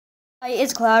Hi,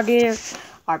 it's Cloudy.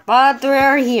 Our bot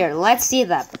are here. Let's see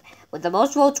them. With the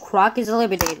most votes, Croc is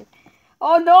eliminated.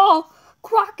 Oh no!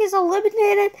 Croc is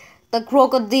eliminated! The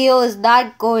crocodile is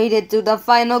not going into the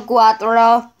final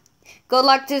quattro. Good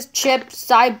luck to Chip,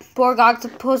 Cyborg,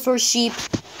 Octopus, or Sheep.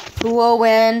 Who will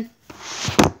win?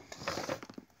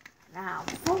 Now.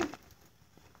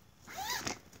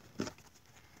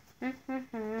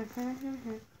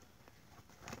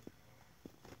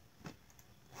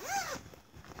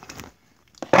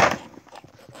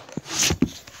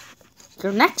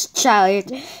 Your next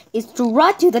challenge is to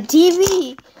run to the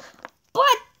TV.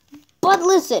 But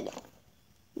listen,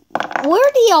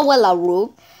 we're the Awella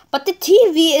room, but the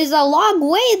TV is a long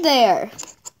way there.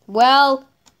 Well,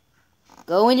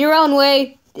 go in your own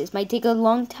way. This might take a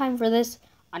long time for this.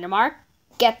 On your mark,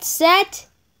 get set,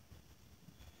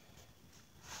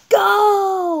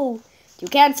 go! You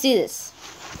can't see this.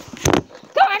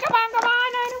 Come on,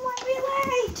 I don't want to be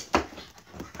late.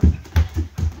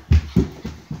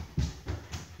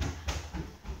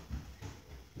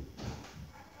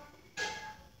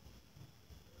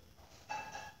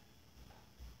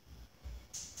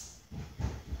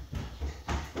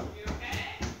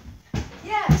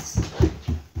 Yes.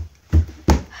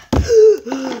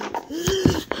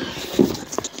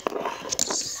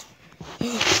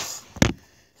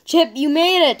 Chip, you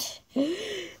made it.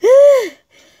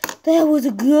 That was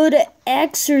a good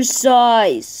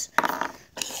exercise.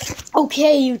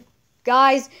 Okay, you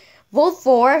guys, vote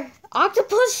for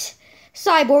Octopus,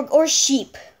 Cyborg, or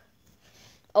Sheep.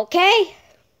 Okay?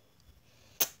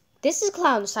 This is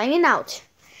Clown signing out.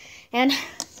 And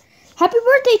happy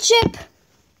birthday, Chip.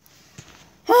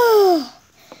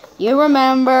 You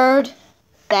remembered.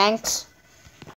 Thanks.